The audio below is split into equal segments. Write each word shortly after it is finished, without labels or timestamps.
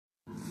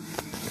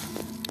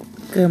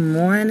Good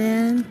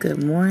morning,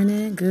 good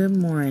morning, good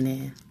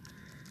morning.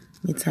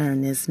 Let me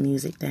turn this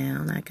music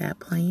down I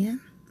got playing.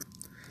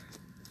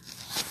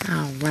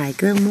 All right,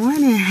 good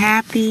morning.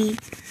 Happy,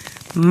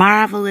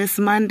 marvelous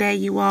Monday,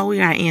 you all. We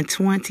are in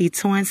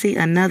 2020,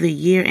 another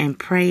year in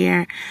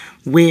prayer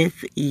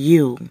with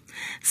you.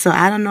 So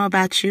I don't know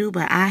about you,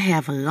 but I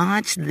have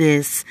launched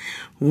this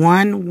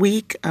 1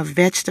 week of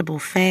vegetable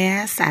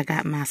fast. I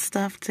got my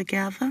stuff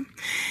together,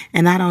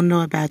 and I don't know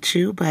about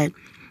you, but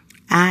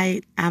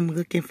I'm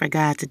looking for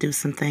God to do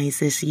some things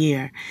this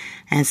year.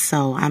 And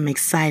so I'm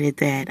excited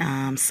that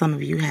some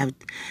of you have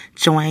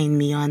joined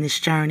me on this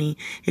journey.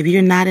 If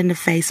you're not in the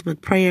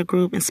Facebook prayer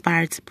group,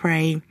 Inspired to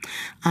Pray,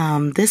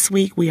 this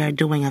week we are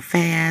doing a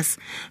fast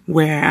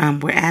where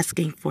we're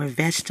asking for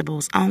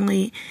vegetables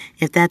only.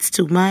 If that's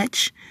too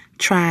much,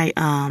 try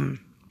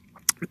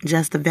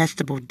just a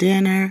vegetable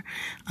dinner,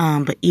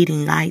 but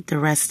eating light the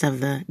rest of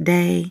the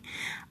day,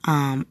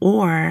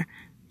 or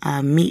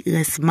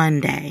meatless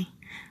Monday.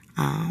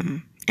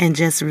 And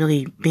just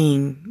really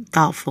being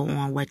thoughtful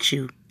on what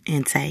you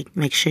intake.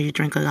 Make sure you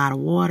drink a lot of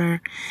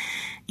water,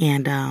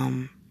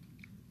 and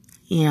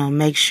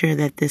make sure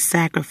that this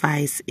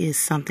sacrifice is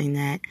something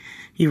that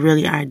you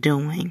really are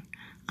doing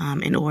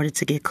in order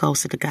to get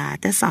closer to God.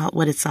 That's all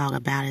what it's all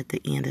about at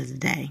the end of the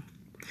day.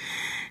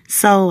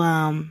 So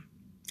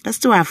let's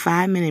do our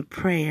 5-minute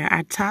prayer.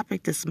 Our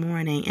topic this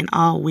morning and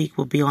all week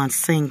will be on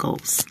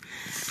singles.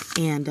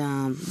 And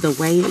the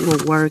way it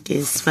will work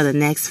is for the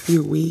next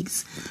few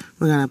weeks,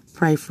 we're going to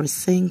pray for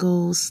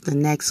singles. The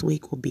next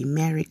week will be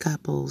married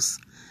couples.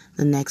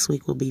 The next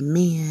week will be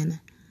men.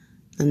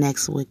 The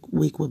next week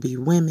will be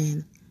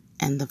women.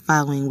 And the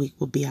following week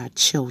will be our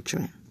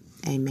children.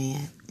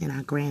 Amen. And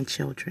our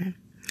grandchildren.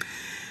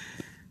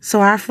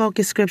 So our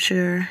focus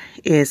scripture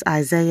is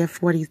Isaiah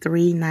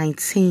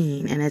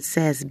 43:19. And it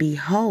says,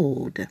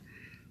 "Behold,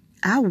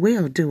 I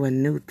will do a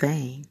new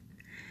thing.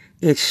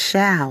 It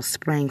shall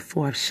spring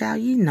forth. Shall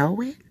you know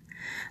it?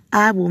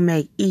 I will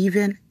make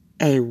even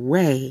a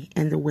way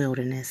in the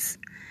wilderness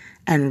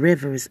and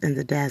rivers in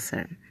the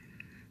desert."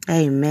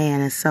 Amen.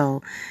 And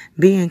so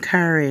be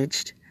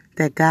encouraged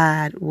that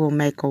God will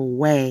make a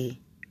way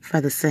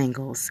for the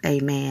singles.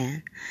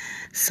 Amen.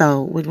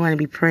 So we're going to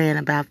be praying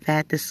about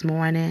that this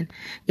morning.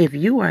 If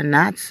you are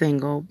not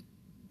single,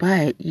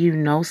 but you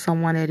know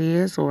someone that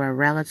is, or a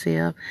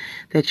relative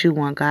that you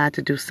want God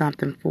to do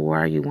something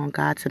for, you want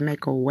God to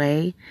make a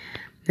way,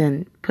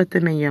 then put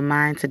them in your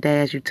mind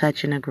today as you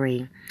touch and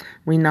agree.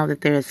 We know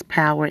that there is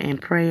power in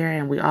prayer,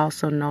 and we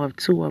also know if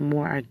 2 or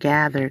more are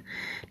gathered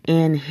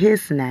in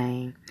His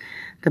name,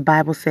 the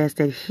Bible says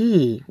that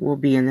He will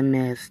be in the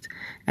midst.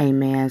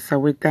 Amen. So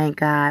we thank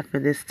God for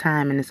this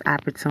time and this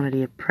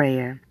opportunity of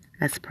prayer.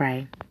 Let's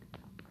pray.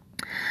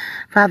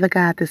 Father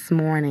God, this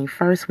morning,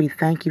 first we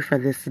thank you for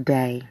this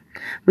day.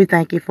 We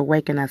thank you for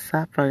waking us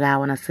up, for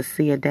allowing us to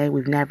see a day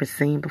we've never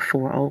seen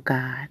before, oh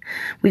God.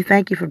 We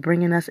thank you for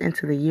bringing us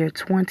into the year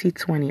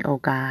 2020, oh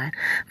God.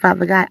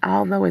 Father God,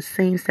 although it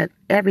seems that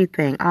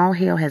all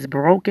hell has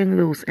broken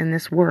loose in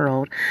this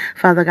world,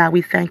 Father God,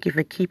 we thank you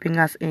for keeping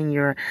us in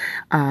your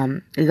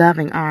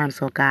loving arms,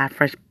 oh God,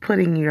 for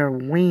putting your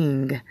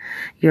wing,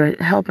 you're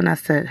helping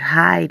us to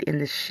hide in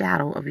the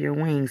shadow of your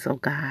wings, oh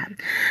God.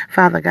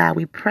 Father God,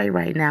 we pray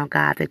right now,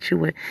 God, that you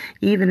would,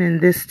 even in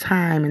this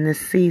time, in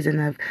this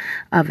season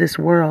of this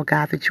world,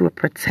 God, that you would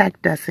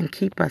protect us and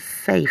keep us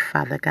safe,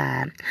 Father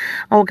God.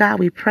 Oh God,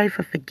 we pray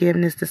for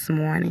forgiveness this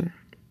morning.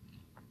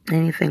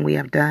 Anything we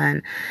have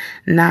done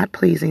not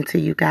pleasing to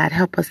you, God,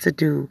 help us to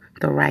do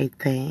the right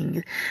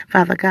thing.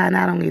 Father God,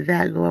 not only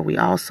that, Lord, we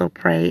also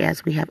pray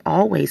as we have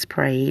always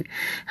prayed.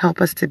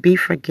 Help us to be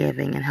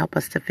forgiving and help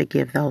us to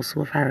forgive those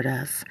who have hurt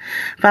us.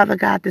 Father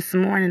God, this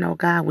morning, oh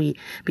God,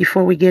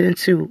 before we get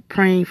into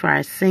praying for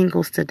our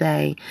singles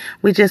today,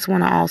 we just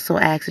want to also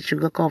ask that you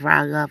look over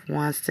our loved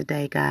ones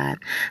today, God.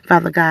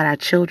 Father God, our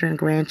children,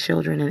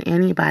 grandchildren, and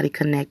anybody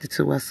connected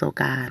to us, oh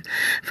God.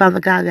 Father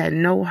God, let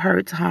no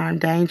hurt, harm,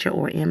 danger,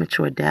 or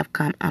immature death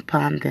come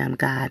upon them,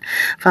 God.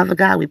 Father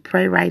God, we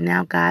pray right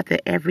now, God,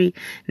 that every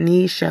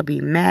need shall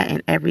be met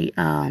and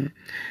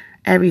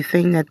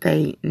everything that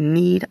they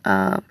need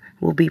of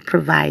will be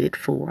provided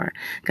for.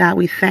 God,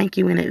 we thank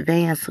you in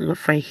advance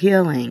for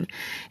healing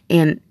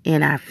in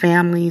our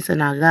families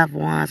and our loved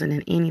ones and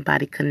in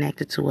anybody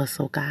connected to us,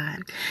 oh God.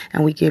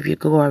 And we give you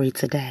glory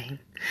today.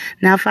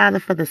 Now, Father,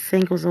 for the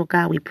singles, oh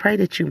God, we pray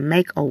that you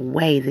make a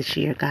way this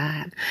year,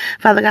 God.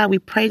 Father God, we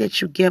pray that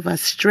you give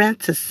us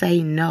strength to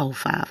say no,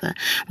 Father.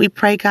 We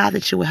pray, God,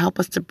 that you will help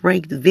us to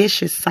break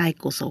vicious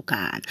cycles, oh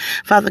God.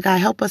 Father God,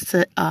 help us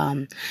to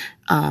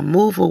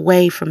move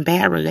away from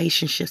bad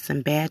relationships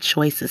and bad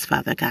choices,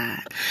 Father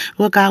God.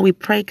 Lord God, we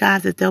pray,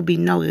 God, that there'll be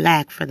no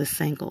lack for the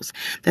singles,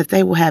 that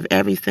they will have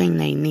everything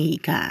they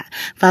need, God.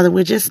 Father,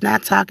 we're just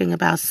not talking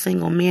about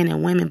single men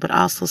and women, but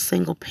also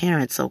single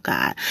parents, oh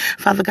God.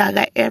 Father God,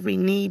 let every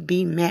need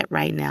be met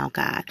right now,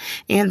 God.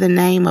 In the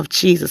name of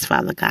Jesus,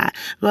 Father God.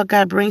 Lord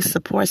God, bring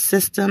support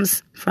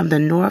systems from the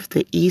north,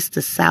 the east,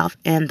 the south,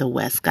 and the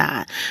west,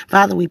 God.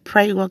 Father, we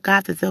pray, Lord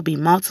God, that there'll be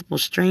multiple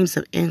streams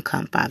of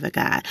income, Father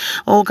God.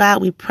 Oh,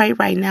 God, we pray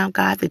right now,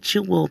 God, that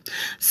you will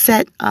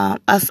set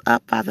us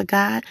up, Father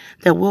God,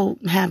 that we'll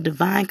have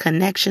divine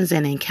connections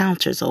and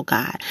encounters, oh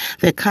God.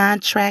 The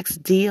contracts,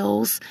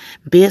 deals,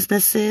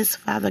 businesses,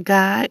 Father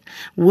God,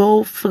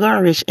 will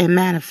flourish and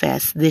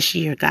manifest this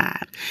year,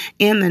 God.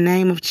 In the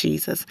name of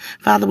Jesus.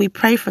 Father, we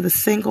pray for the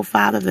single,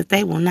 Father, that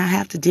they will not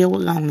have to deal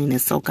with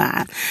loneliness, oh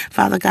God.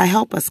 Father God,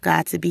 help us,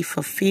 God, to be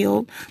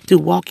fulfilled through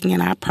walking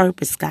in our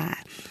purpose, God.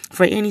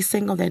 For any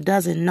single that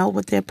doesn't know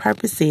what their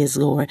purpose is,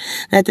 Lord,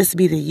 let this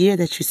be the year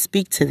that you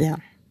speak to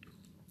them,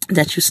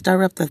 that you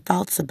stir up the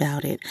thoughts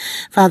about it.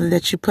 Father,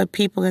 that you put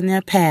people in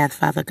their path,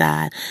 Father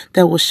God,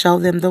 that will show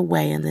them the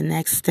way in the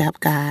next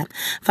step, God.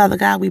 Father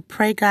God, we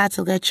pray, God,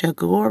 to let your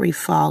glory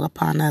fall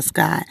upon us,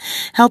 God.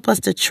 Help us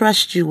to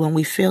trust you when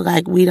we feel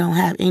like we don't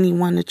have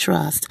anyone to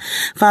trust.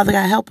 Father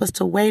God, help us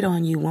to wait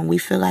on you when we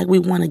feel like we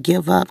want to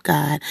give up,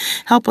 God.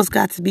 Help us,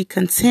 God, to be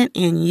content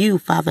in you,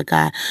 Father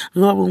God.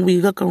 Lord, when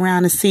we look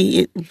around and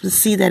see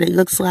that it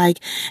looks like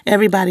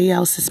everybody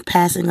else is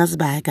passing us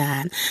by,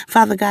 God.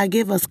 Father God,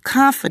 give us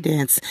confidence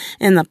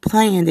in the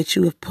plan that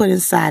you have put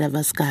inside of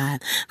us,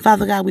 God.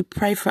 Father God, we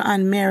pray for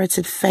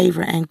unmerited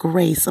favor and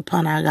grace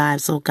upon our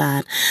lives, oh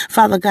God.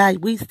 Father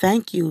God, we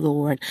thank you,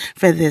 Lord,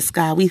 for this,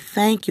 God. We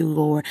thank you,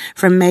 Lord,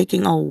 for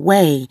making a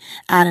way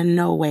out of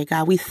no way,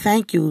 God. We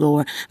thank you,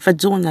 Lord, for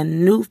doing a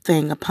new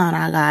thing upon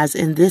our lives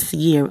in this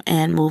year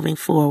and moving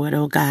forward,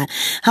 oh God.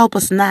 Help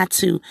us not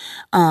to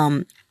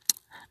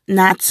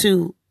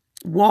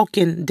walk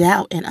in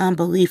doubt and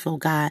unbelief, oh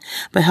God,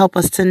 but help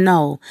us to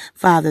know,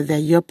 Father, that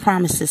your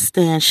promises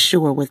stand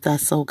sure with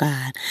us, oh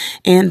God,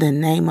 in the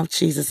name of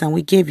Jesus. And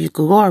we give you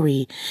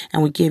glory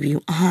and we give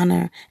you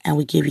honor and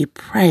we give you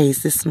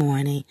praise this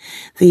morning.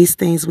 These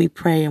things we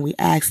pray and we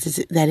ask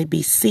that it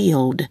be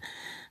sealed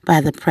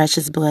by the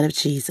precious blood of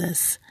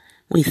Jesus.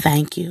 We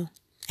thank you.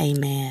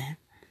 Amen.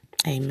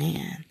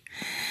 Amen.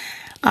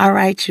 All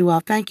right, you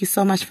all. Thank you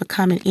so much for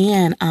coming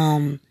in.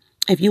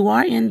 If you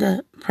are in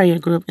the prayer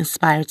group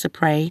Inspired to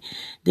Pray,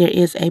 there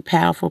is a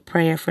powerful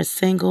prayer for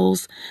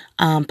singles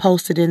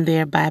posted in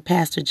there by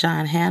Pastor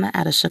John Hanna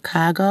out of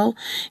Chicago.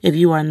 If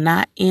you are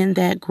not in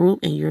that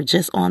group and you're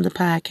just on the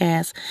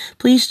podcast,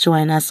 please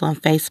join us on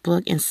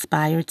Facebook,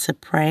 Inspired to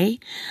Pray.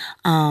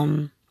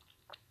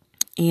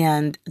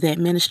 And the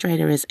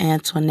administrator is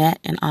Antoinette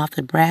and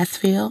Arthur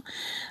Brassfield,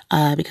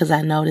 because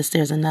I noticed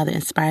there's another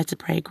Inspired to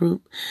Pray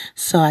group,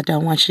 so I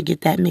don't want you to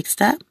get that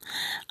mixed up.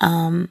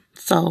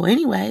 So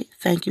anyway,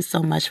 thank you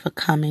so much for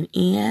coming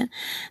in.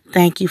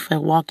 Thank you for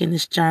walking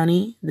this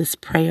journey, this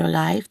prayer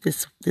life,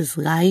 this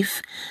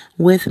life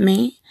with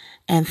me.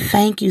 And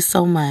thank you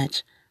so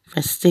much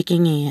for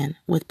sticking in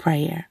with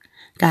prayer.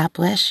 God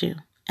bless you,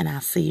 and I'll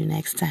see you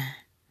next time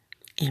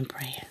in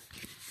prayer.